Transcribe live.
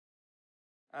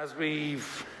As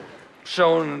we've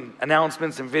shown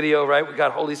announcements and video, right? We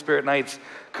got Holy Spirit Nights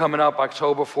coming up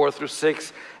October 4th through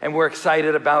 6th, and we're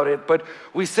excited about it. But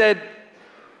we said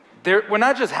we're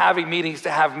not just having meetings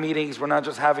to have meetings. We're not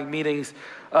just having meetings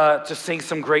to sing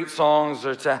some great songs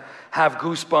or to have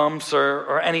goosebumps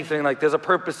or anything. Like, there's a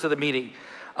purpose to the meeting.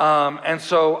 And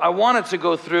so I wanted to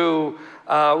go through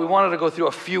we wanted to go through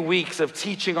a few weeks of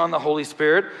teaching on the Holy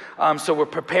Spirit. So we're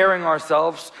preparing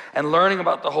ourselves and learning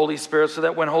about the Holy Spirit so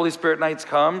that when Holy Spirit Nights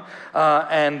come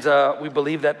and we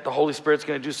believe that the Holy Spirit's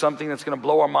going to do something that's going to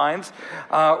blow our minds,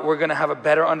 we're going to have a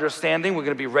better understanding. We're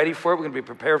going to be ready for it. We're going to be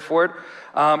prepared for it.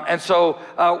 And so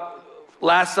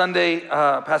last Sunday,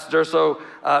 Pastor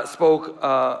Durso spoke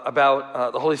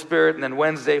about the Holy Spirit, and then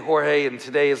Wednesday, Jorge, and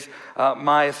today is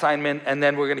my assignment, and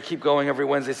then we're going to keep going every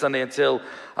Wednesday, Sunday until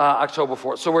October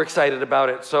 4th. So we're excited about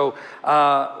it. So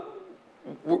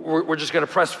we're just going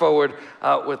to press forward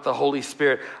with the Holy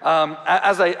Spirit.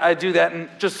 As I do that, and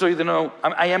just so you know,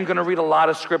 I am going to read a lot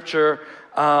of scripture,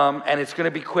 and it's going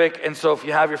to be quick. And so if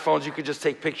you have your phones, you could just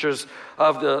take pictures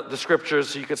of the scriptures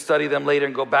so you could study them later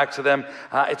and go back to them.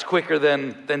 It's quicker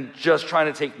than just trying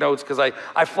to take notes, because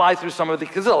I fly through some of it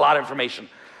because there's a lot of information.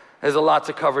 There's a lot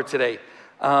to cover today.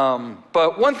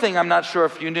 But one thing I'm not sure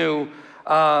if you knew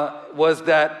was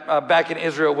that back in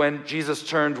Israel, when Jesus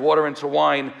turned water into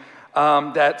wine,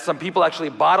 that some people actually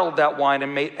bottled that wine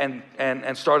and made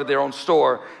and started their own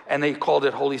store, and they called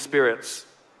it Holy Spirits.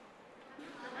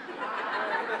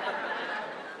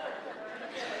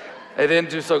 It didn't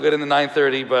do so good in the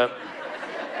 930, but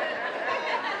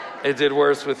it did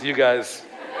worse with you guys.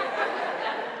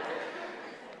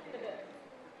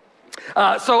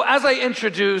 So as I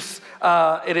introduce,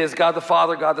 it is God the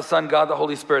Father, God the Son, God the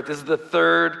Holy Spirit. This is the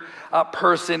third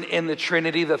person in the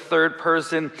Trinity, the third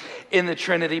person in the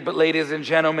Trinity. But ladies and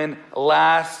gentlemen,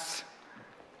 last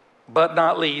but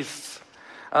not least,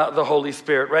 the Holy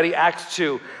Spirit. Ready? Acts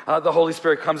 2. The Holy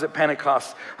Spirit comes at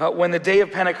Pentecost. When the day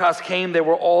of Pentecost came, they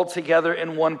were all together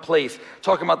in one place.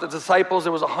 Talking about the disciples,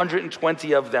 there was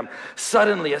 120 of them.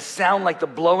 Suddenly, a sound like the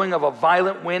blowing of a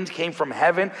violent wind came from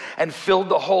heaven and filled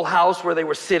the whole house where they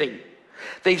were sitting.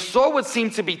 They saw what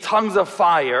seemed to be tongues of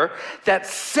fire that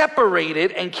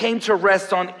separated and came to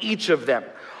rest on each of them.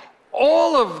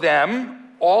 All of them,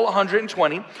 all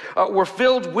 120, were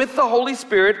filled with the Holy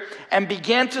Spirit and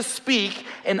began to speak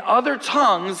in other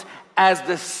tongues as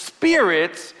the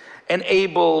Spirit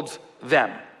enabled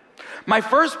them. My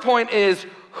first point is,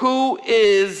 who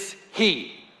is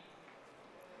He?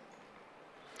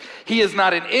 He is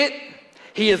not an it.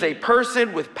 He is a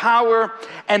person with power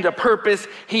and a purpose.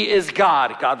 He is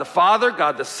God. God the Father,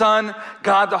 God the Son,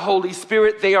 God the Holy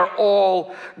Spirit. They are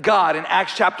all God. In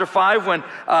Acts chapter 5, when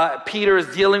Peter is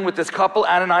dealing with this couple,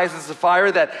 Ananias and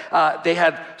Sapphira, that they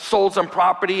had sold some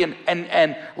property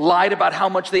and lied about how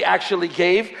much they actually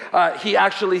gave, he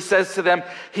actually says to them,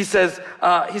 he says,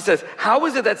 how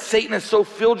is it that Satan has so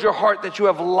filled your heart that you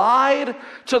have lied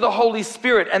to the Holy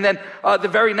Spirit? And then the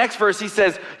very next verse, he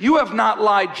says, you have not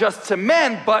lied just to men,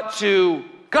 but to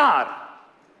God.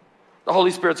 The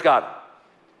Holy Spirit's God.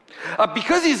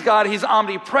 Because He's God, He's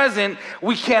omnipresent.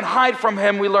 We can't hide from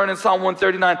Him. We learn in Psalm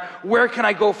 139, where can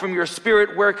I go from your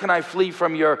Spirit? Where can I flee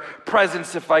from your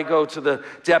presence if I go to the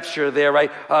depths you're there,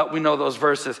 right? We know those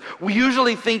verses. We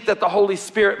usually think that the Holy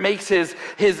Spirit makes his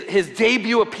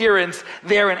debut appearance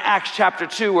there in Acts chapter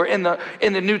 2 or in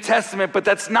the New Testament, but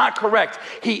that's not correct.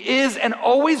 He is and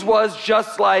always was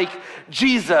just like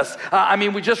Jesus.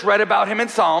 We just read about Him in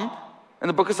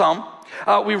the book of Psalm.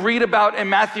 We read about in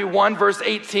Matthew 1 verse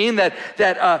 18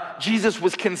 that Jesus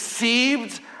was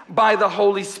conceived by the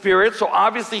Holy Spirit. So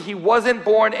obviously He wasn't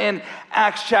born in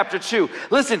Acts chapter 2.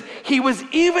 Listen, He was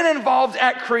even involved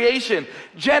at creation.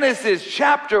 Genesis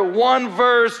chapter 1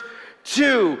 verse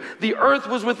 2. The earth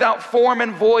was without form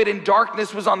and void, and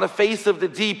darkness was on the face of the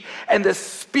deep, and the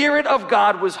Spirit of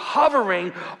God was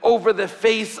hovering over the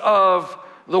face of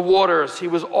the waters. He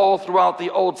was all throughout the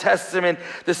Old Testament.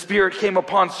 The Spirit came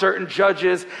upon certain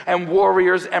judges and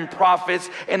warriors and prophets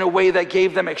in a way that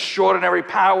gave them extraordinary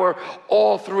power.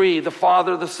 All three, the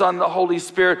Father, the Son, the Holy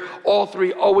Spirit, all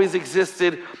three always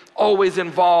existed, always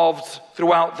involved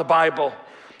throughout the Bible.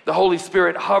 The Holy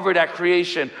Spirit hovered at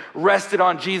creation, rested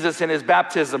on Jesus in His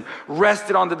baptism,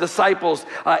 rested on the disciples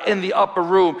in the upper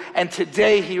room, and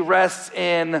today He rests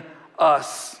in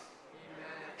us.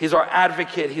 He's our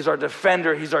advocate, He's our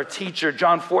defender, He's our teacher.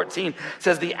 John 14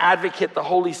 says, the advocate, the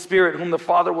Holy Spirit, whom the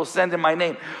Father will send in my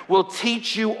name, will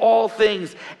teach you all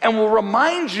things and will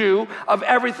remind you of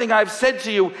everything I've said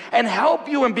to you and help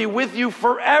you and be with you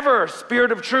forever.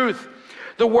 Spirit of truth.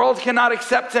 The world cannot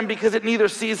accept him because it neither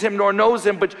sees him nor knows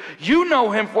him, but you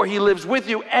know him, for he lives with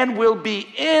you and will be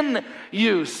in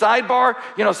you. Sidebar,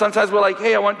 sometimes we're like,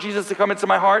 hey, I want Jesus to come into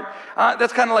my heart.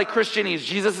 That's kind of like Christianese.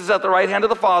 Jesus is at the right hand of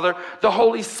the Father. The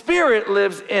Holy Spirit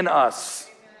lives in us.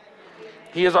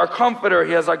 He is our comforter.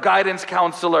 He is our guidance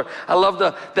counselor. I love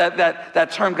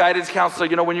that term, guidance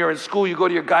counselor. When you're in school, you go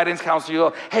to your guidance counselor. You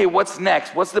go, hey, what's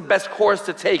next? What's the best course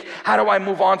to take? How do I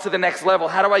move on to the next level?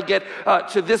 How do I get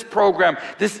to this program?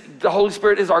 The Holy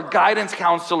Spirit is our guidance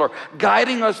counselor,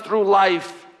 guiding us through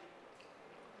life.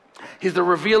 He's the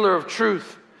revealer of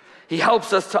truth. He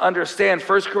helps us to understand.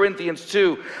 1 Corinthians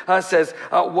 2 says,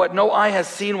 what no eye has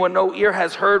seen, what no ear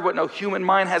has heard, what no human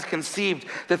mind has conceived,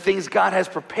 the things God has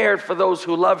prepared for those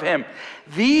who love him.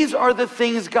 These are the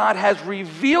things God has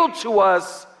revealed to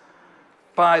us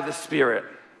by the Spirit.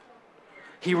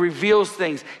 He reveals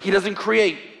things. He doesn't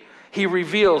create. He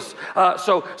reveals.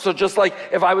 So just like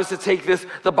if I was to take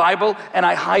the Bible, and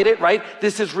I hide it, right?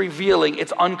 This is revealing.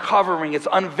 It's uncovering. It's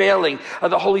unveiling.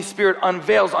 The Holy Spirit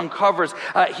unveils, uncovers.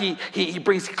 He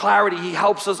brings clarity. He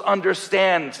helps us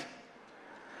understand.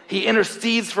 He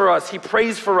intercedes for us. He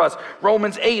prays for us.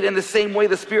 Romans 8, in the same way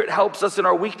the Spirit helps us in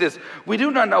our weakness. We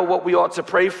do not know what we ought to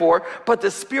pray for, but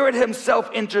the Spirit himself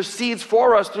intercedes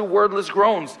for us through wordless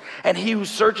groans. And he who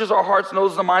searches our hearts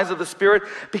knows the minds of the Spirit,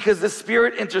 because the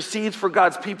Spirit intercedes for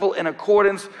God's people in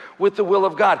accordance with the will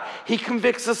of God. He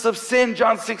convicts us of sin,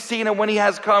 John 16, and when he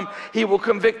has come, he will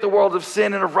convict the world of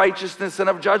sin and of righteousness and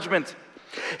of judgment.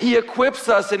 He equips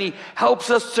us and he helps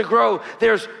us to grow.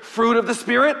 There's fruit of the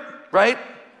Spirit, right?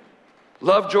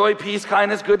 Love, joy, peace,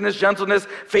 kindness, goodness, gentleness,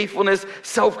 faithfulness,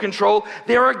 self-control.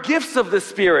 There are gifts of the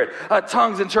Spirit.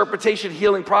 Tongues, interpretation,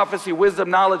 healing, prophecy, wisdom,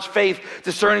 knowledge, faith,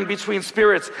 discerning between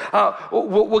spirits.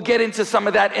 We'll get into some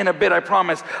of that in a bit, I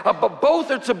promise. But both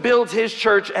are to build his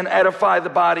church and edify the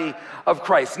body of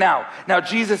Christ. Now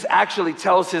Jesus actually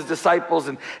tells his disciples,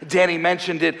 and Danny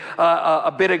mentioned it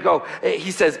a bit ago.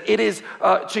 He says, it is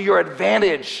to your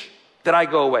advantage that I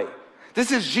go away.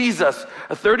 This is Jesus,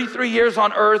 33 years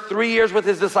on earth, 3 years with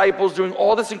his disciples, doing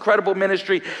all this incredible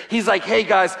ministry. He's like, hey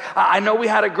guys, I know we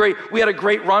had a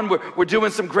great run. We're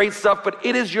doing some great stuff, but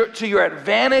it is to your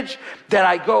advantage that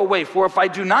I go away. For if I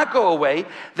do not go away,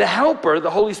 the Helper,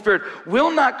 the Holy Spirit,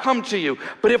 will not come to you.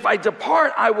 But if I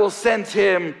depart, I will send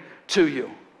him to you.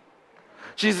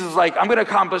 Jesus is like, I'm going to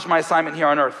accomplish my assignment here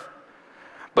on earth.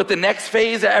 But the next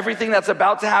phase, everything that's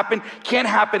about to happen, can't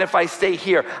happen if I stay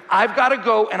here. I've got to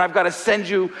go and I've got to send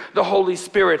you the Holy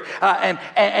Spirit.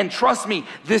 And trust me,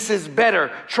 this is better.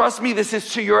 Trust me, this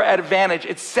is to your advantage.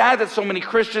 It's sad that so many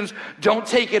Christians don't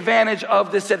take advantage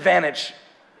of this advantage.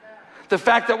 The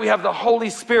fact that we have the Holy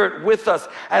Spirit with us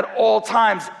at all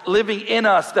times, living in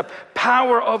us, the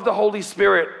power of the Holy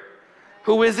Spirit.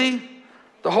 Who is he?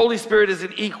 The Holy Spirit is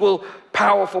an equal,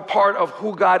 powerful part of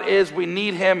who God is. We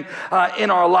need him in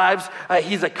our lives.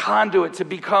 He's a conduit to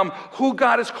become who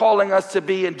God is calling us to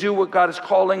be and do what God is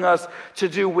calling us to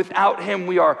do. Without him,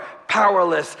 we are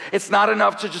powerless. It's not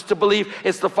enough to believe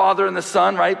it's the Father and the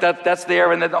Son, right? That's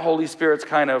there, and then the Holy Spirit's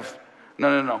kind of,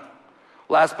 no.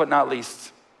 Last but not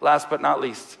least.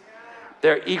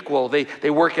 They're equal.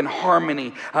 They work in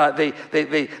harmony.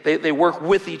 They work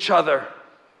with each other.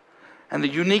 And the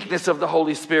uniqueness of the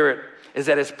Holy Spirit is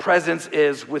that his presence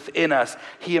is within us.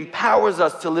 He empowers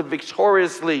us to live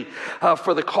victoriously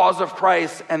for the cause of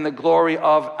Christ and the glory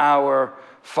of our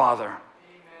Father. Amen.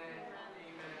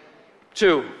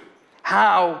 2,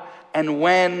 how and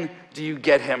when do you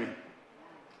get him?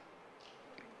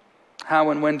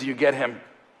 How and when do you get him?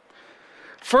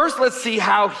 First, let's see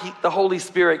how the Holy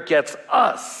Spirit gets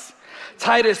us.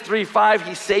 Titus 3:5,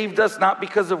 he saved us not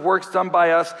because of works done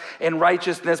by us in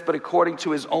righteousness, but according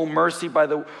to his own mercy by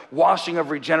the washing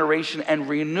of regeneration and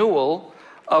renewal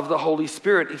of the Holy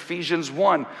Spirit. Ephesians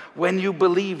 1, when you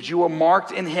believed, you were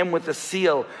marked in him with a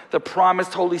seal, the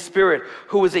promised Holy Spirit,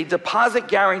 who is a deposit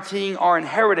guaranteeing our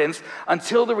inheritance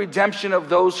until the redemption of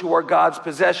those who are God's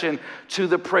possession, to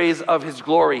the praise of his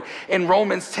glory. In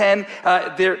Romans 10,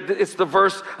 it's the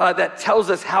verse that tells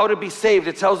us how to be saved.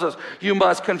 It tells us you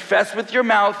must confess with your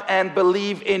mouth and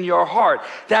believe in your heart.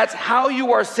 That's how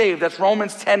you are saved. That's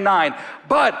Romans 10:9.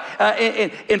 But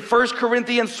in 1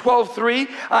 Corinthians 12:3,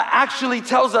 actually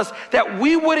tells us that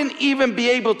we wouldn't even be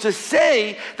able to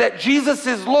say that Jesus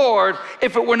is Lord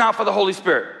if it were not for the Holy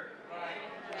Spirit.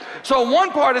 So in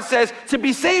one part it says, to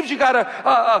be saved, you got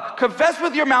to confess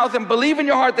with your mouth and believe in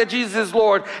your heart that Jesus is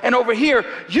Lord. And over here,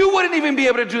 you wouldn't even be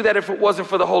able to do that if it wasn't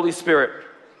for the Holy Spirit.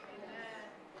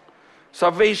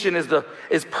 Salvation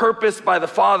is purposed by the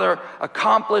Father,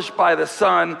 accomplished by the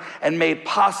Son, and made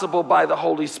possible by the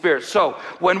Holy Spirit. So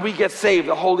when we get saved,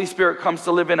 the Holy Spirit comes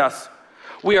to live in us.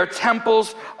 We are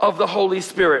temples of the Holy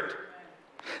Spirit.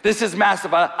 This is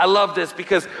massive. I love this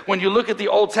because when you look at the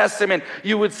Old Testament,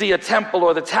 you would see a temple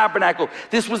or the tabernacle.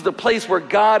 This was the place where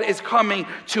God is coming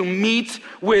to meet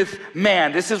with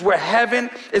man. This is where heaven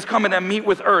is coming to meet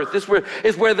with earth. This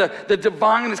is where the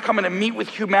divine is coming to meet with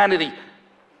humanity,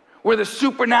 where the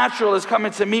supernatural is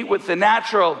coming to meet with the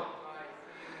natural.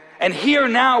 And here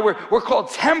now we're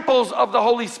called temples of the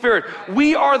Holy Spirit.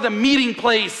 We are the meeting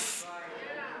place.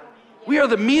 We are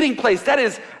the meeting place. That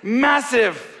is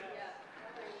massive.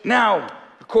 Now,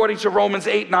 according to Romans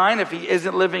 8:9, if he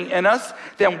isn't living in us,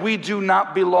 then we do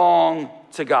not belong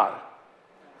to God.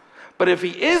 But if he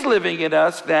is living in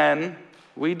us, then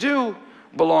we do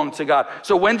belong to God.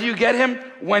 So when do you get him?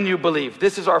 When you believe.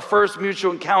 This is our first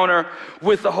mutual encounter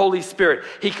with the Holy Spirit.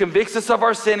 He convicts us of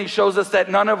our sin. He shows us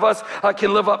that none of us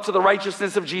can live up to the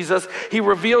righteousness of Jesus. He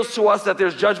reveals to us that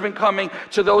there's judgment coming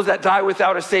to those that die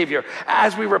without a Savior.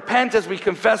 As we repent, as we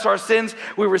confess our sins,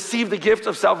 we receive the gift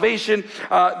of salvation.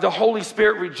 The Holy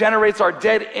Spirit regenerates our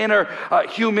dead inner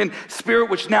human spirit,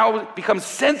 which now becomes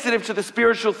sensitive to the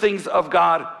spiritual things of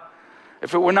God.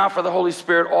 If it were not for the Holy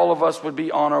Spirit, all of us would be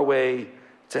on our way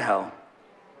to hell.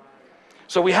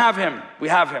 So we have him. We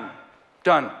have him.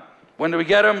 Done. When do we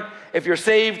get him? If you're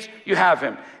saved, you have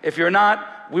him. If you're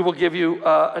not, we will give you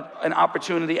an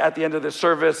opportunity at the end of the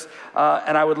service,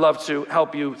 and I would love to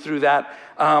help you through that.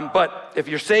 But if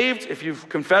you're saved, if you've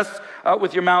confessed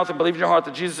with your mouth and believe in your heart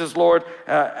that Jesus is Lord,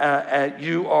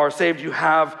 you are saved. You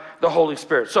have the Holy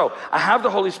Spirit. So I have the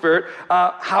Holy Spirit.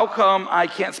 How come I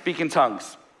can't speak in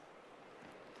tongues?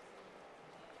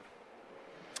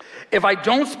 If I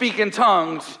don't speak in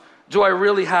tongues, do I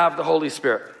really have the Holy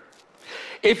Spirit?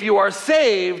 If you are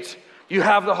saved, you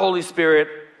have the Holy Spirit,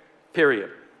 period.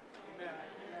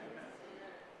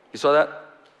 You saw that?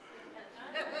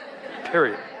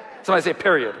 Period. Somebody say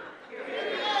period.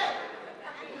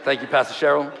 Thank you, Pastor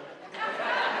Cheryl.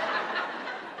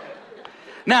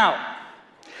 Now,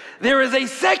 there is a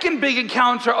second big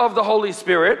encounter of the Holy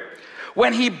Spirit.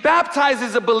 When he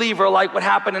baptizes a believer, like what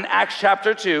happened in Acts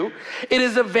chapter 2, it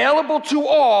is available to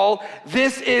all.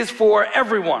 This is for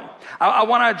everyone. I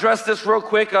want to address this real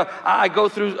quick. We're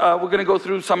going to go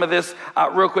through some of this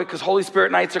real quick because Holy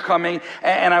Spirit nights are coming,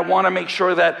 and I want to make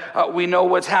sure that we know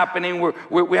what's happening.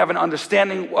 We have an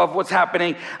understanding of what's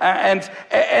happening.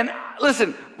 And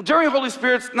listen, during Holy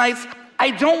Spirit nights,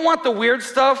 I don't want the weird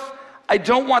stuff. I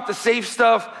don't want the safe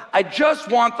stuff. I just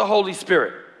want the Holy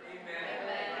Spirit.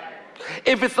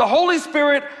 If it's the Holy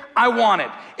Spirit, I want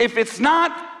it. If it's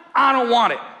not, I don't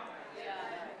want it.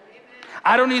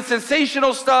 I don't need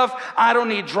sensational stuff. I don't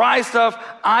need dry stuff.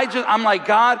 I'm like,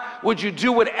 God, would you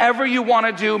do whatever you want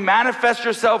to do? Manifest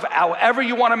yourself however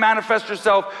you want to manifest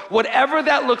yourself. Whatever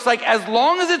that looks like, as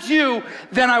long as it's you,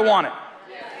 then I want it.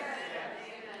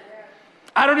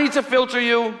 I don't need to filter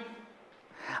you.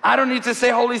 I don't need to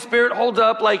say, Holy Spirit, hold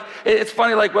up. Like, it's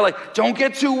funny, like, we're like, don't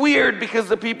get too weird because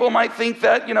the people might think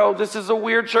that, this is a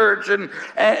weird church.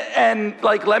 And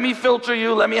like, let me filter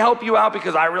you. Let me help you out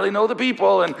because I really know the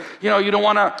people. And, you don't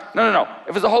want to. No.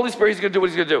 If it's the Holy Spirit, he's going to do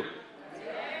what he's going to do.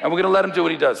 And we're going to let him do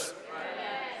what he does.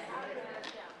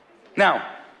 Now,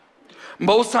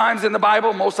 most times in the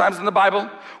Bible,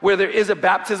 where there is a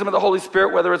baptism of the Holy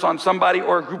Spirit, whether it's on somebody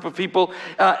or a group of people,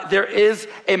 there is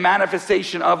a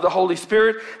manifestation of the Holy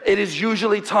Spirit. It is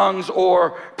usually tongues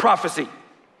or prophecy.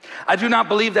 I do not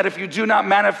believe that if you do not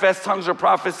manifest tongues or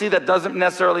prophecy, that doesn't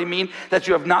necessarily mean that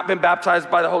you have not been baptized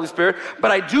by the Holy Spirit.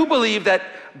 But I do believe that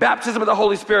baptism of the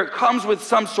Holy Spirit comes with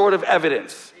some sort of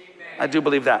evidence. Amen. I do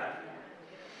believe that.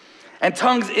 And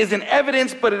tongues is an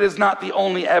evidence, but it is not the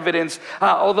only evidence.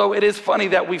 Although it is funny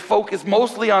that we focus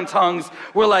mostly on tongues.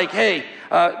 We're like, hey,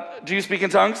 do you speak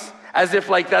in tongues? As if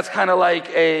like that's kind of like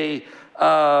a,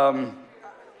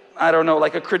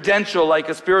 like a credential, like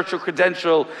a spiritual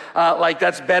credential, like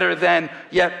that's better than,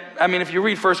 yet, I mean, if you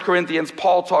read 1 Corinthians,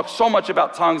 Paul talks so much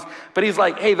about tongues, but he's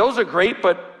like, hey, those are great,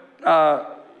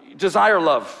 but desire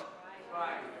love.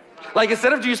 Like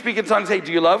instead of do you speak in tongues, hey,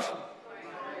 do you love?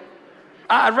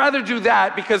 I'd rather do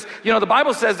that because, the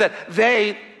Bible says that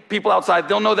people outside,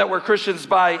 they'll know that we're Christians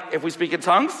by, if we speak in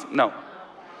tongues? No,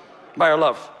 by our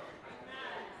love.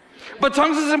 But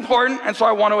tongues is important, and so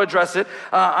I want to address it.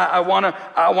 I want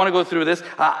to go through this,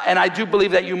 and I do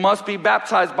believe that you must be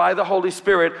baptized by the Holy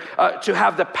Spirit to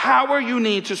have the power you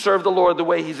need to serve the Lord the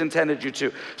way He's intended you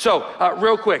to. So,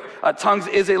 real quick, tongues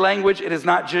is a language. It is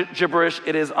not gibberish.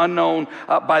 It is unknown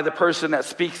by the person that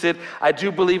speaks it. I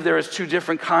do believe there is two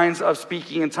different kinds of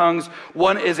speaking in tongues.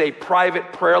 One is a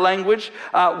private prayer language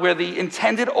where the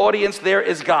intended audience there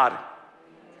is God.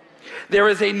 There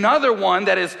is another one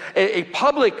that is a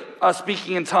public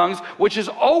speaking in tongues, which is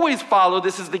always followed.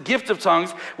 This is the gift of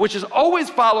tongues, which is always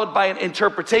followed by an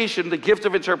interpretation, the gift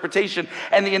of interpretation.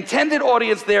 And the intended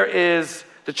audience there is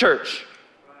the church.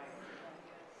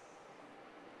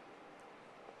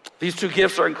 These two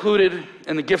gifts are included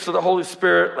in the gifts of the Holy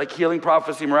Spirit, like healing,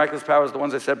 prophecy, miraculous powers, the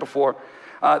ones I said before.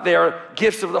 They are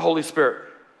gifts of the Holy Spirit.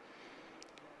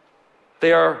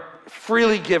 They are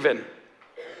freely given.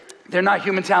 They're not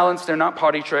human talents. They're not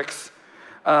party tricks.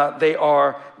 They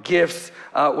are gifts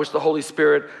which the Holy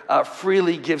Spirit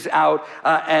freely gives out.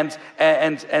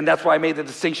 And that's why I made the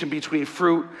distinction between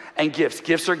fruit and gifts.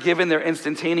 Gifts are given. They're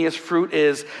instantaneous. Fruit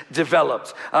is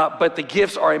developed. But the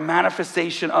gifts are a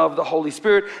manifestation of the Holy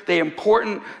Spirit. They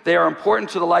are important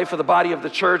to the life of the body of the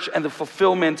church and the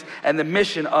fulfillment and the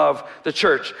mission of the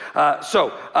church.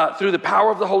 So through the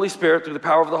power of the Holy Spirit,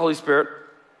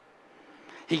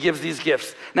 He gives these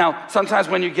gifts. Now, sometimes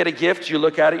when you get a gift, you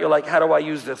look at it, you're like, how do I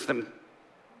use this thing?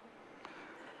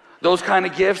 Those kind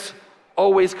of gifts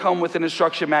always come with an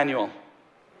instruction manual.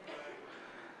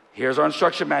 Here's our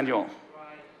instruction manual.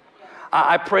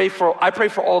 I pray for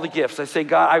all the gifts. I say,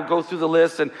 God, I go through the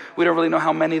list, and we don't really know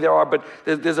how many there are, but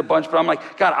there's a bunch. But I'm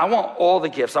like, God, I want all the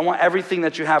gifts. I want everything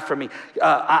that you have for me.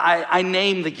 I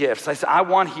name the gifts. I say, I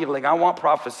want healing. I want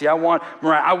prophecy. I want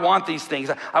these things.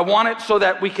 I want it so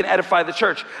that we can edify the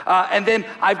church. And then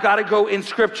I've got to go in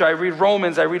Scripture. I read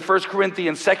Romans. I read 1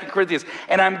 Corinthians, 2 Corinthians.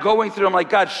 And I'm going through. I'm like,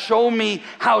 God, show me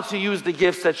how to use the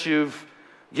gifts that you've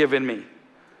given me.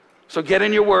 So get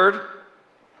in your word.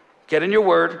 Get in your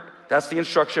word. That's the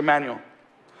instruction manual.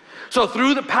 So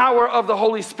through the power of the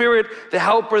Holy Spirit, the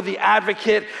helper, the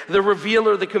advocate, the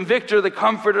revealer, the convictor, the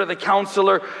comforter, the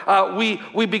counselor,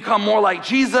 we become more like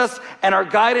Jesus and are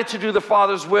guided to do the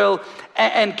Father's will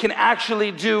and can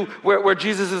actually do where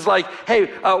Jesus is like, hey,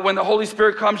 when the Holy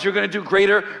Spirit comes, you're going to do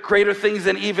greater things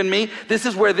than even me. This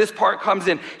is where this part comes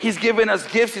in. He's given us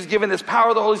gifts. He's given this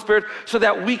power of the Holy Spirit so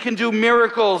that we can do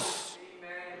miracles.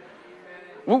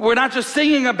 We're not just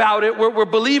singing about it, we're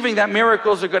believing that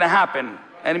miracles are going to happen.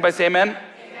 Anybody say amen? Amen?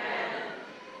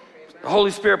 The Holy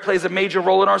Spirit plays a major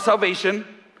role in our salvation.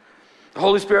 The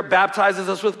Holy Spirit baptizes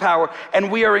us with power,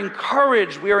 and we are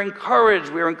encouraged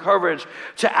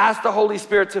to ask the Holy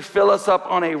Spirit to fill us up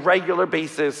on a regular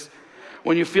basis.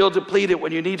 When you feel depleted,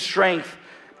 when you need strength,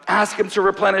 ask Him to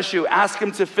replenish you. Ask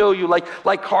Him to fill you.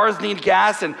 Like cars need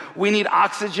gas and we need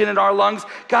oxygen in our lungs.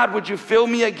 God, would you fill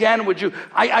me again?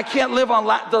 I can't live on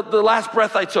the last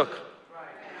breath I took.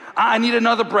 I need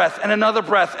another breath and another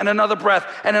breath and another breath.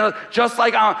 And just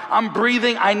like I'm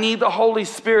breathing, I need the Holy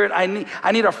Spirit. I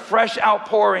need a fresh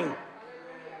outpouring.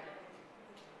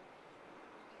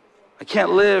 I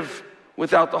can't live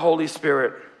without the Holy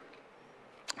Spirit.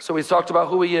 So we talked about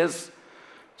who He is.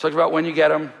 Talked about when you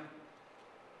get Him.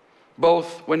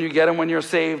 Both when you get Him when you're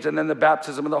saved, and then the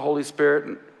baptism of the Holy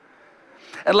Spirit.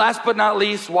 And last but not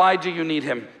least, why do you need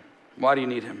Him? Why do you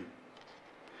need Him?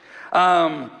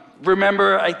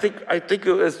 Remember, I think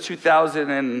it was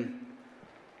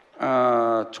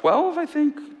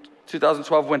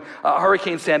 2012, when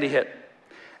Hurricane Sandy hit.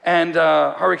 And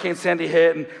Hurricane Sandy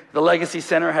hit, and the Legacy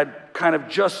Center had kind of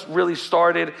just really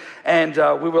started. And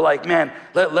we were like, man,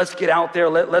 let's get out there.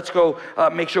 Let's go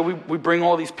make sure we bring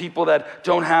all these people that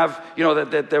don't have,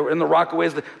 that they're in the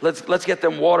Rockaways. Let's get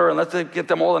them water, and let's get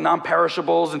them all the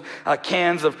non-perishables and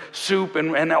cans of soup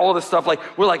and all this stuff.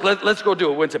 We're like, let's go do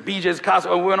it. We went to BJ's,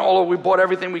 Costco, we went all over. We bought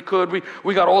everything we could. We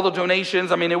got all the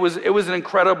donations. I mean, it was an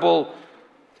incredible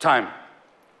time.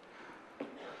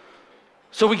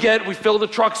 So we fill the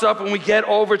trucks up and we get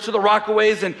over to the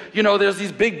Rockaways, and there's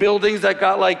these big buildings that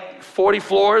got like 40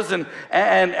 floors, and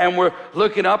we're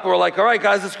looking up. We're like, all right,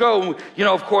 guys, let's go. And,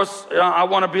 of course, I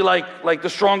want to be like the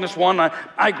strongest one.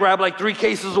 I grab like 3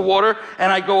 cases of water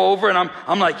and I go over, and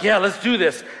I'm like, yeah, let's do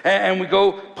this. And we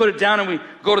go put it down, and we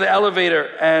go to the elevator,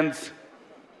 and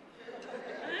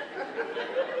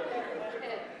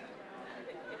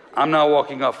I'm not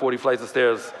walking up 40 flights of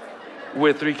stairs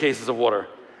with 3 cases of water.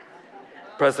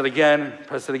 Press it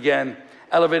again.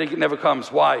 Elevator never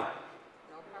comes. Why?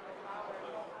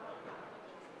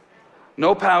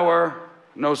 No power,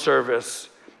 no service.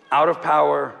 Out of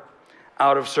power,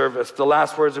 out of service. The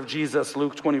last words of Jesus,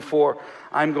 Luke 24,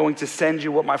 I'm going to send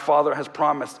you what my Father has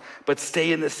promised, but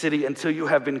stay in the city until you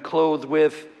have been clothed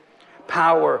with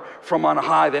power from on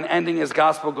high. Then ending his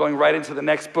gospel, going right into the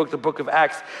next book, the book of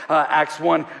Acts, Acts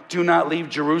 1, do not leave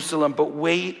Jerusalem, but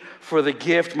wait for the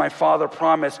gift my Father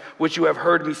promised, which you have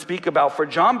heard me speak about. For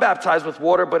John baptized with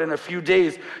water, but in a few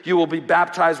days you will be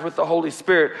baptized with the Holy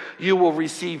Spirit. You will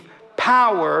receive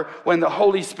power when the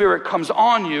Holy Spirit comes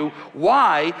on you.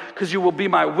 Why? Because you will be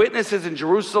my witnesses in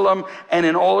Jerusalem and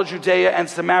in all of Judea and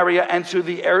Samaria and to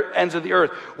the ends of the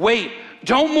earth. Wait,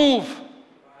 don't move.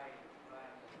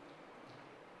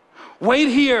 Wait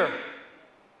here.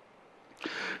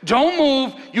 Don't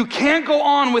move. You can't go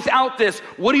on without this.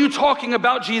 What are you talking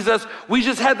about, Jesus? We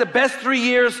just had the best 3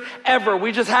 years ever.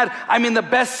 We just had, the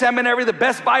best seminary, the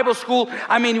best Bible school.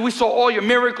 We saw all your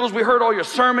miracles. We heard all your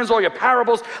sermons, all your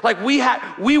parables. Like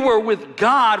we were with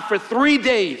God for 3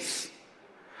 days.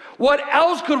 What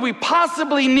else could we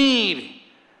possibly need?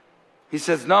 He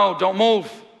says, no, don't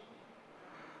move.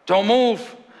 Don't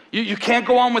move. You can't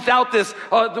go on without this.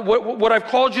 What I've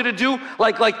called you to do,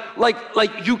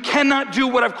 you cannot do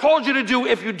what I've called you to do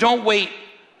if you don't wait.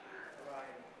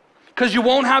 Because you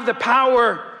won't have the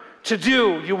power to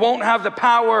do. You won't have the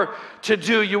power to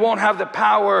do. You won't have the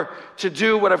power to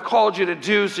do what I've called you to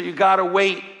do, so you gotta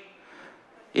wait.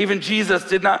 Even Jesus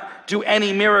did not do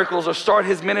any miracles or start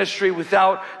his ministry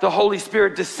without the Holy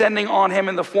Spirit descending on him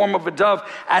in the form of a dove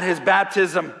at his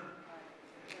baptism.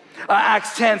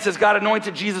 Acts 10 says God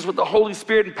anointed Jesus with the Holy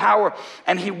Spirit and power,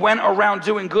 and he went around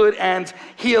doing good and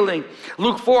healing.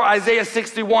 Luke 4, Isaiah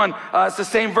 61, it's the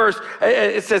same verse.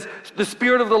 It says, the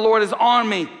Spirit of the Lord is on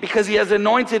me because he has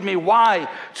anointed me. Why?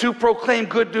 To proclaim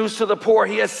good news to the poor.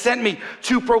 He has sent me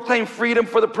to proclaim freedom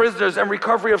for the prisoners and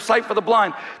recovery of sight for the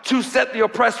blind, to set the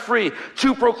oppressed free,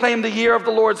 to proclaim the year of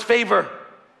the Lord's favor.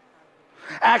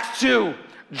 Acts 2.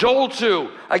 Joel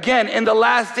 2, again, in the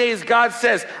last days, God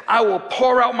says, I will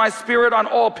pour out my Spirit on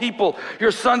all people.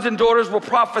 Your sons and daughters will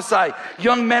prophesy.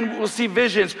 Young men will see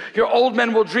visions. Your old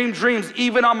men will dream dreams,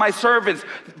 even on my servants,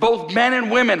 both men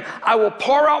and women. I will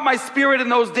pour out my Spirit in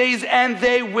those days, and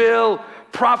they will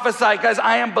prophesy. Guys,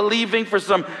 I am believing for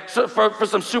some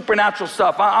supernatural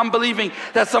stuff. I'm believing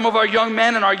that some of our young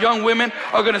men and our young women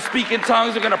are going to speak in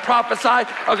tongues, are going to prophesy,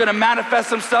 are going to manifest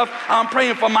some stuff. I'm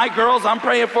praying for my girls. I'm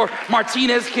praying for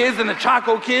Martinez kids and the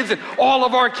Chaco kids and all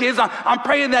of our kids. I'm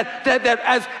praying that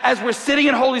as we're sitting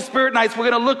in Holy Spirit nights, we're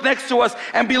going to look next to us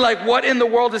and be like, what in the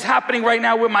world is happening right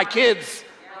now with my kids?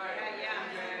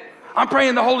 I'm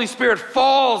praying the Holy Spirit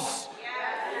falls.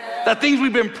 That things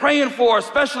we've been praying for,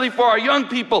 especially for our young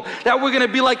people, that we're going to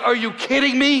be like, are you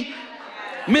kidding me?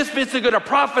 Misfits are going to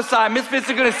prophesy. Misfits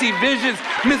are going to see visions.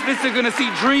 Misfits are going to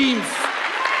see dreams.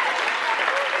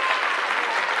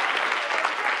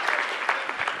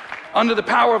 Under the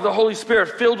power of the Holy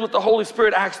Spirit, filled with the Holy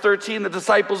Spirit, Acts 13, the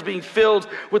disciples being filled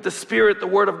with the Spirit, the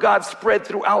word of God spread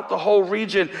throughout the whole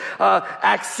region.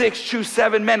 Acts 6, choose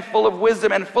 7 men full of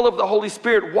wisdom and full of the Holy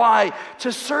Spirit. Why?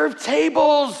 To serve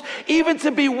tables, even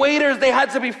to be waiters, they had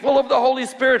to be full of the Holy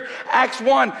Spirit. Acts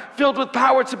 1, filled with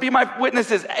power to be my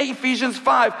witnesses. Ephesians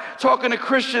 5, talking to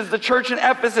Christians, the church in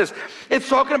Ephesus. It's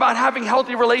talking about having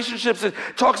healthy relationships. It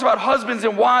talks about husbands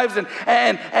and wives and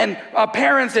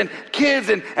parents and kids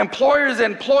and employers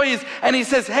and employees, and he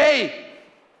says, hey,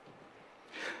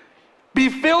 be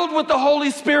filled with the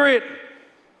Holy Spirit.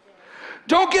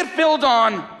 Don't get filled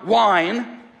on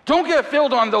wine. Don't get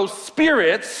filled on those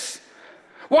spirits.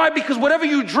 Why? Because whatever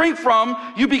you drink from,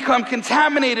 you become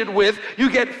contaminated with, you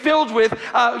get filled with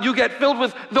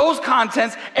those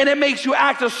contents, and it makes you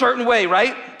act a certain way,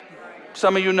 right?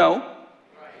 Some of you know.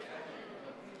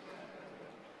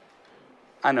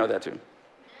 I know that too.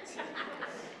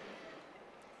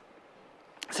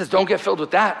 It says, don't get filled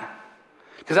with that,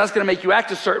 because that's going to make you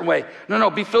act a certain way. No,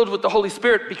 be filled with the Holy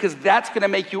Spirit, because that's going to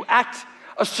make you act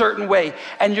a certain way.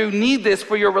 And you need this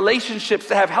for your relationships,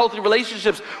 to have healthy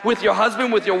relationships with your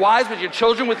husband, with your wives, with your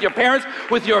children, with your parents,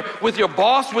 with your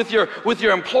boss, with your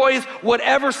employees,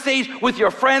 whatever stage, with your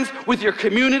friends, with your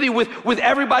community, with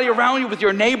everybody around you, with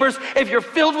your neighbors. If you're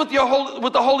filled with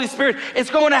the Holy Spirit, it's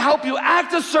going to help you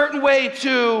act a certain way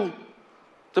to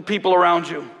the people around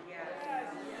you.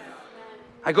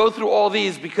 I go through all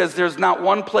these because there's not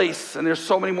one place, and there's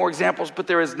so many more examples, but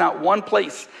there is not one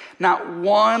place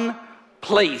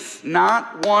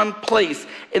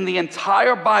in the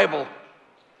entire Bible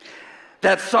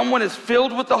that someone is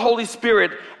filled with the Holy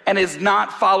Spirit and is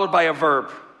not followed by a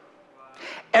verb.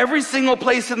 Every single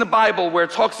place in the Bible where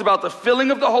it talks about the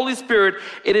filling of the Holy Spirit,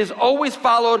 it is always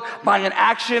followed by an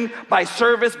action, by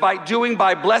service, by doing,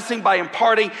 by blessing, by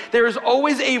imparting. There is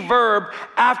always a verb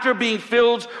after being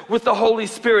filled with the Holy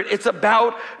Spirit. It's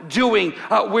about doing.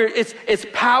 It's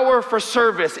power for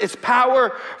service. It's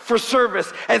power for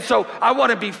service. And so I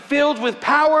want to be filled with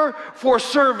power for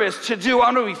service to do.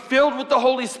 I want to be filled with the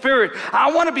Holy Spirit.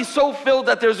 I want to be so filled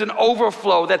that there's an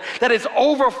overflow, that it's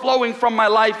overflowing from my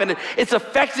life, and it's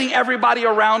affecting affecting everybody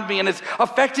around me, and it's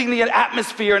affecting the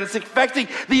atmosphere, and it's affecting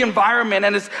the environment,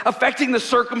 and it's affecting the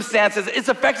circumstances. It's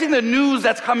affecting the news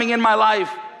that's coming in my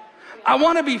life. I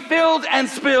want to be filled and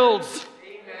spilled.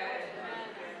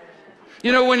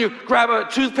 You know, when you grab a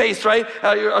toothpaste, right?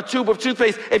 A tube of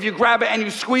toothpaste, if you grab it and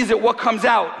you squeeze it, what comes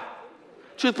out?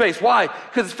 Toothpaste. Why?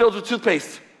 Because it's filled with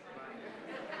toothpaste.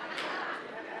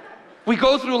 We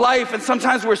go through life and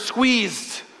sometimes we're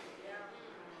squeezed.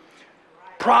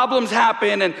 Problems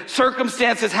happen and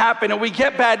circumstances happen and we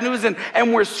get bad news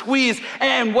and we're squeezed.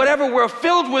 And whatever we're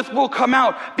filled with will come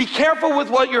out. Be careful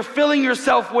with what you're filling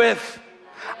yourself with.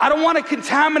 I don't want to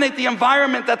contaminate the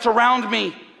environment that's around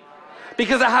me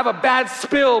because I have a bad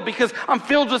spill, because I'm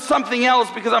filled with something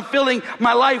else, because I'm filling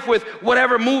my life with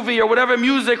whatever movie or whatever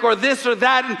music or this or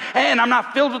that, and I'm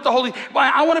not filled with the Holy Spirit.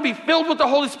 I want to be filled with the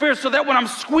Holy Spirit so that when I'm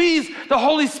squeezed, the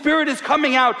Holy Spirit is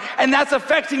coming out, and that's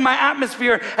affecting my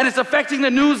atmosphere, and it's affecting the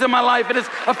news in my life, and it's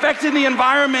affecting the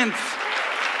environment.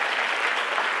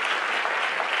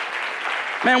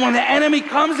 Man, when the enemy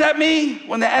comes at me,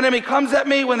 when the enemy presses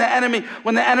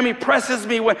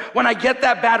me, when I get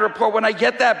that bad report, when I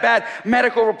get that bad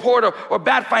medical report or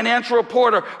bad financial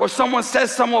report or someone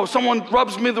says something or someone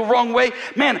rubs me the wrong way,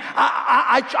 man,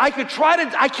 I could try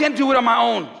to, I can't do it on my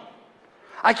own.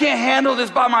 I can't handle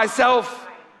this by myself.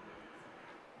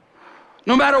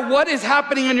 No matter what is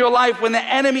happening in your life, when the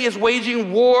enemy is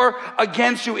waging war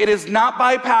against you, it is not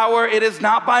by power, it is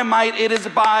not by might, it is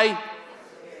by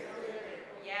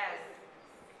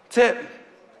That's it.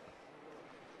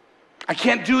 I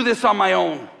can't do this on my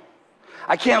own.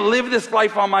 I can't live this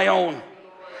life on my own.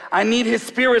 I need His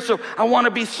Spirit, so I want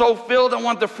to be so filled. I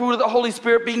want the fruit of the Holy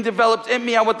Spirit being developed in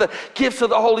me. I want the gifts of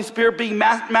the Holy Spirit being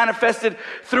manifested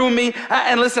through me.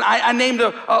 And listen, I named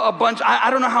a bunch.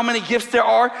 I don't know how many gifts there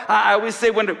are. I always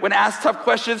say when asked tough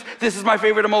questions, this is my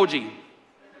favorite emoji.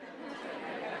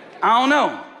 I don't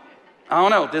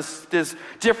know. There's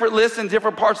different lists in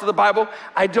different parts of the Bible.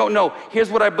 I don't know. Here's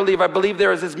what I believe. I believe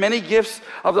there is as many gifts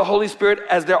of the Holy Spirit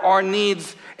as there are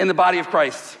needs in the body of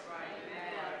Christ.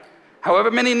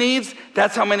 However many needs,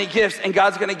 that's how many gifts. And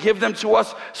God's going to give them to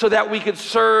us so that we could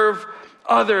serve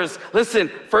others.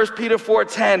 Listen, 1 Peter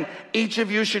 4:10, each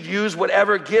of you should use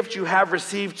whatever gift you have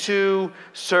received to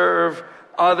serve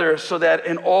others, so that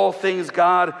in all things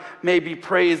God may be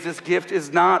praised. This gift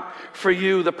is not for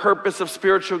you. The purpose of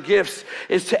spiritual gifts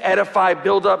is to edify,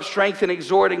 build up, strengthen,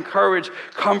 exhort, encourage,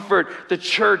 comfort the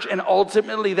church, and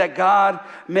ultimately that God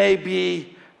may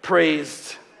be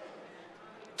praised.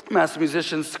 I'm asking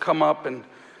musicians to come up and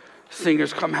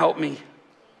singers come help me.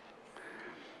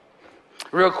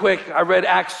 Real quick, I read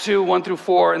Acts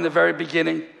 2:1-4 in the very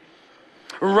beginning.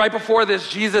 Right before this,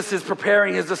 Jesus is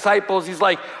preparing His disciples. He's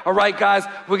like, all right, guys,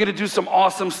 we're going to do some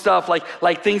awesome stuff,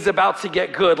 like things about to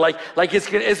get good. Like it's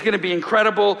going to be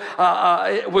incredible.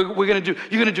 You're going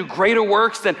to do greater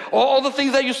works than all the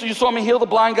things that you saw me heal the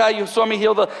blind guy. You saw me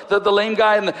heal the lame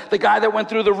guy and the guy that went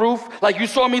through the roof. Like you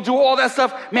saw me do all that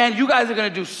stuff. Man, you guys are going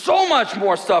to do so much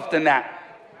more stuff than that.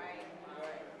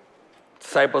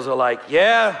 Disciples are like,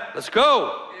 yeah, let's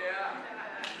go.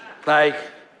 Like,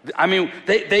 I mean,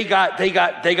 they got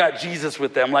Jesus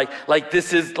with them. Like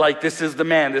this is the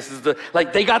man.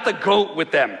 They got the goat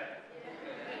with them.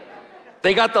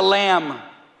 They got the lamb,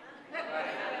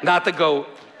 not the goat.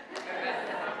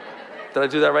 Did I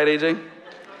do that right, AJ?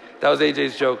 That was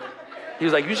AJ's joke. He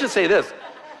was like, you should say this.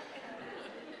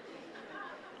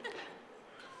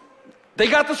 They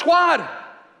got the squad.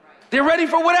 They're ready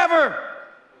for whatever.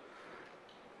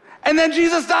 And then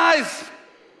Jesus dies.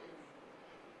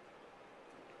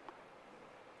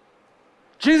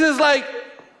 Jesus is like,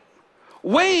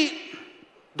 wait,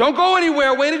 don't go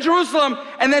anywhere, wait in Jerusalem.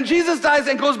 And then Jesus dies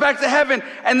and goes back to heaven.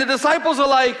 And the disciples are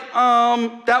like,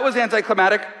 that was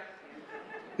anticlimactic.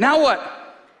 Now what?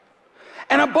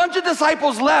 And a bunch of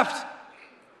disciples left.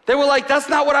 They were like, that's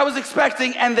not what I was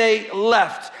expecting. And they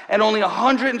left. And only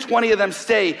 120 of them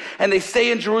stay. And they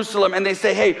stay in Jerusalem and they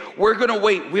say, hey, we're going to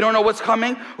wait. We don't know what's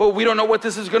coming. Well, we don't know what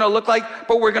this is going to look like,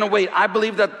 but we're going to wait. I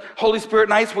believe that Holy Spirit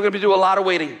nights, we're going to do a lot of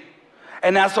waiting.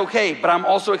 And that's okay, but I'm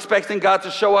also expecting God to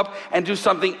show up and do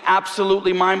something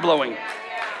absolutely mind-blowing.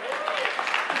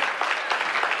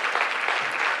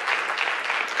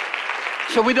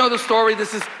 So we know the story.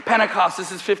 This is Pentecost.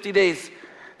 This is 50 days.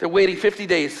 They're waiting 50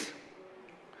 days.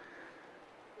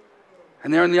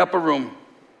 And they're in the upper room.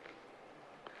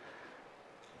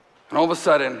 And all of a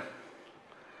sudden,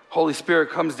 Holy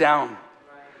Spirit comes down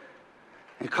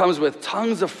and comes with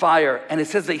tongues of fire. And it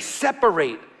says they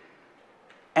separate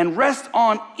and rest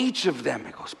on each of them.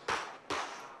 It goes, poof,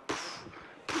 poof,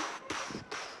 poof, poof,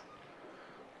 poof.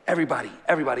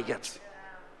 Everybody gets.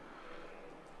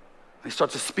 They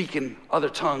start to speak in other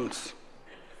tongues.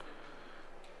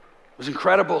 It was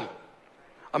incredible,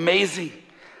 amazing.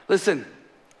 Listen,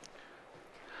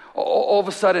 all of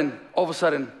a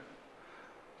sudden,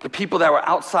 the people that were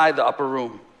outside the upper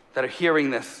room that are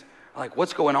hearing this are like,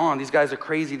 what's going on? These guys are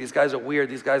crazy. These guys are weird.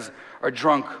 These guys are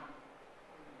drunk.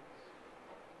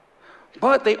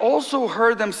 But they also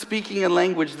heard them speaking in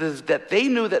languages that they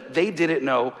knew that they didn't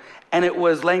know, and it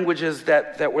was languages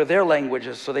that were their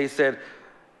languages. So they said,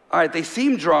 all right, they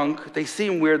seem drunk, they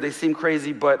seem weird, they seem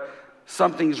crazy, but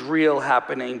something's real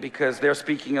happening because they're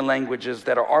speaking in languages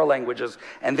that are our languages,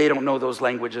 and they don't know those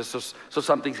languages, so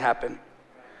something's happened.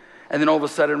 And then all of a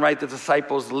sudden, right, the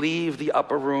disciples leave the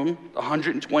upper room,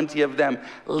 120 of them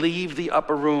leave the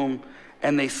upper room,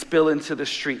 and they spill into the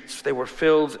streets. They were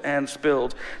filled and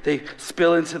spilled. They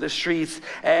spill into the streets,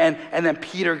 and then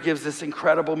Peter gives this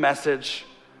incredible message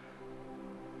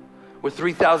where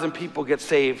 3,000 people get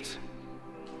saved.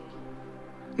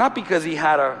 Not because he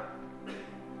had an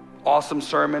awesome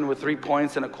sermon with 3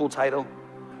 points and a cool title.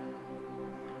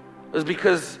 It was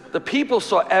because the people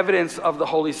saw evidence of the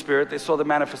Holy Spirit. They saw the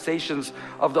manifestations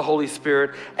of the Holy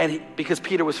Spirit. And because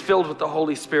Peter was filled with the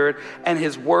Holy Spirit and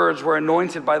his words were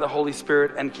anointed by the Holy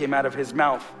Spirit and came out of his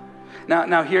mouth.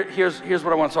 Now here's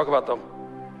what I want to talk about though.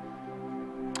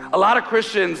 A lot of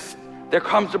Christians, they're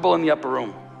comfortable in the upper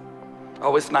room.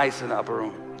 Oh, it's nice in the upper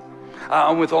room.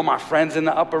 I'm with all my friends in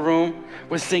the upper room.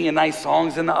 We're singing nice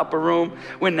songs in the upper room.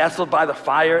 We're nestled by the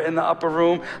fire in the upper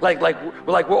room. Like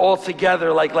we're all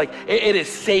together. It is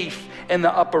safe in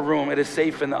the upper room. It is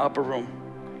safe in the upper room.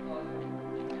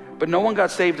 But no one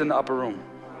got saved in the upper room.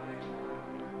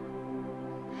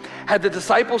 Had the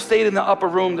disciples stayed in the upper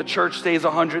room, the church stays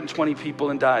 120 people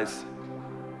and dies.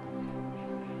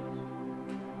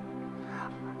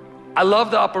 I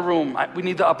love the upper room. We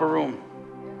need the upper room.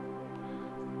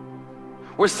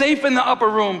 We're safe in the upper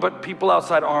room, but people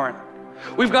outside aren't.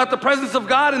 We've got the presence of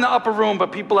God in the upper room,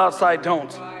 but people outside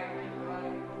don't.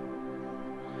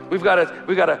 We've got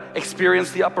to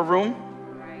experience the upper room.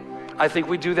 I think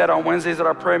we do that on Wednesdays at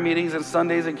our prayer meetings and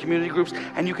Sundays and community groups,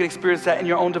 and you can experience that in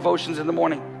your own devotions in the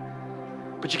morning.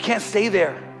 But you can't stay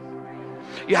there.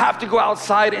 You have to go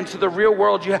outside into the real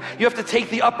world. You have to take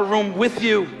the upper room with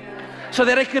you, so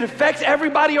that it could affect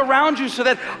everybody around you, so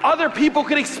that other people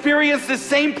could experience the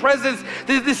same presence,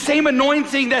 the same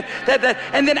anointing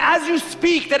and then as you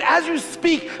speak,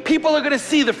 people are gonna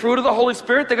see the fruit of the Holy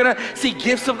Spirit. They're gonna see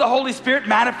gifts of the Holy Spirit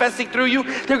manifesting through you.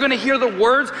 They're gonna hear the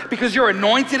words because you're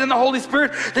anointed in the Holy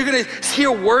Spirit. They're gonna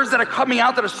hear words that are coming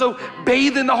out that are so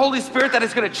bathed in the Holy Spirit that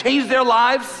it's gonna change their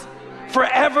lives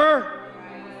forever.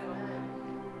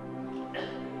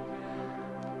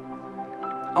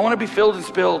 I wanna be filled and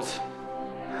spilled.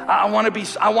 I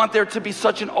want there to be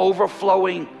such an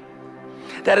overflowing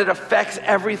that it affects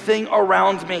everything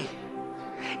around me.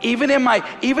 Even in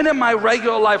my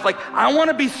regular life, I want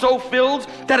to be so filled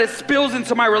that it spills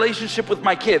into my relationship with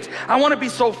my kids. I want to be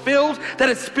so filled that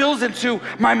it spills into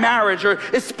my marriage, or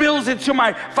it spills into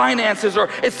my finances, or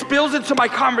it spills into my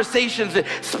conversations, it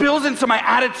spills into my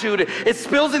attitude, it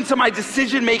spills into my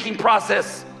decision-making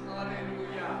process.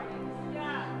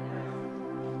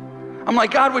 I'm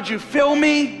like, God, would you fill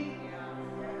me?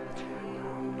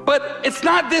 But it's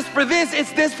not this for this,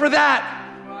 it's this for that.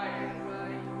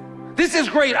 This is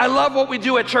great. I love what we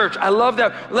do at church. I love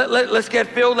that. Let's get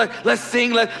filled, let's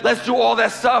sing, let's do all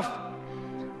that stuff.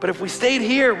 But if we stayed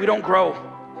here, we don't grow.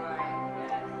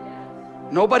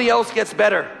 Nobody else gets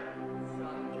better.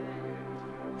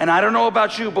 And I don't know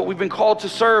about you, but we've been called to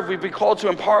serve, we've been called to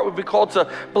impart, we've been called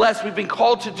to bless, we've been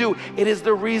called to do. It is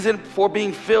the reason for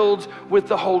being filled with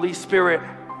the Holy Spirit.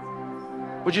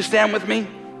 Would you stand with me?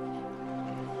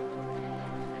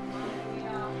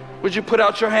 Would you put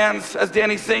out your hands as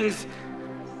Danny sings?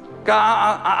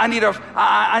 God, I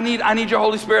need your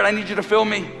Holy Spirit. I need you to fill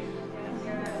me.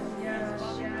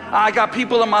 I got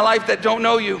people in my life that don't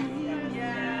know you.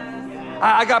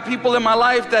 I got people in my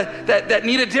life that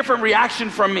need a different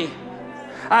reaction from me.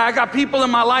 I got people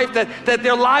in my life that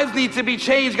their lives need to be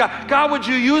changed. God, would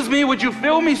you use me? Would you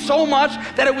fill me so much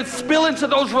that it would spill into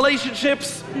those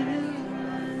relationships?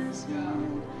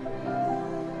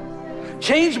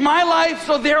 Change my life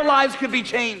so their lives could be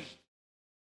changed.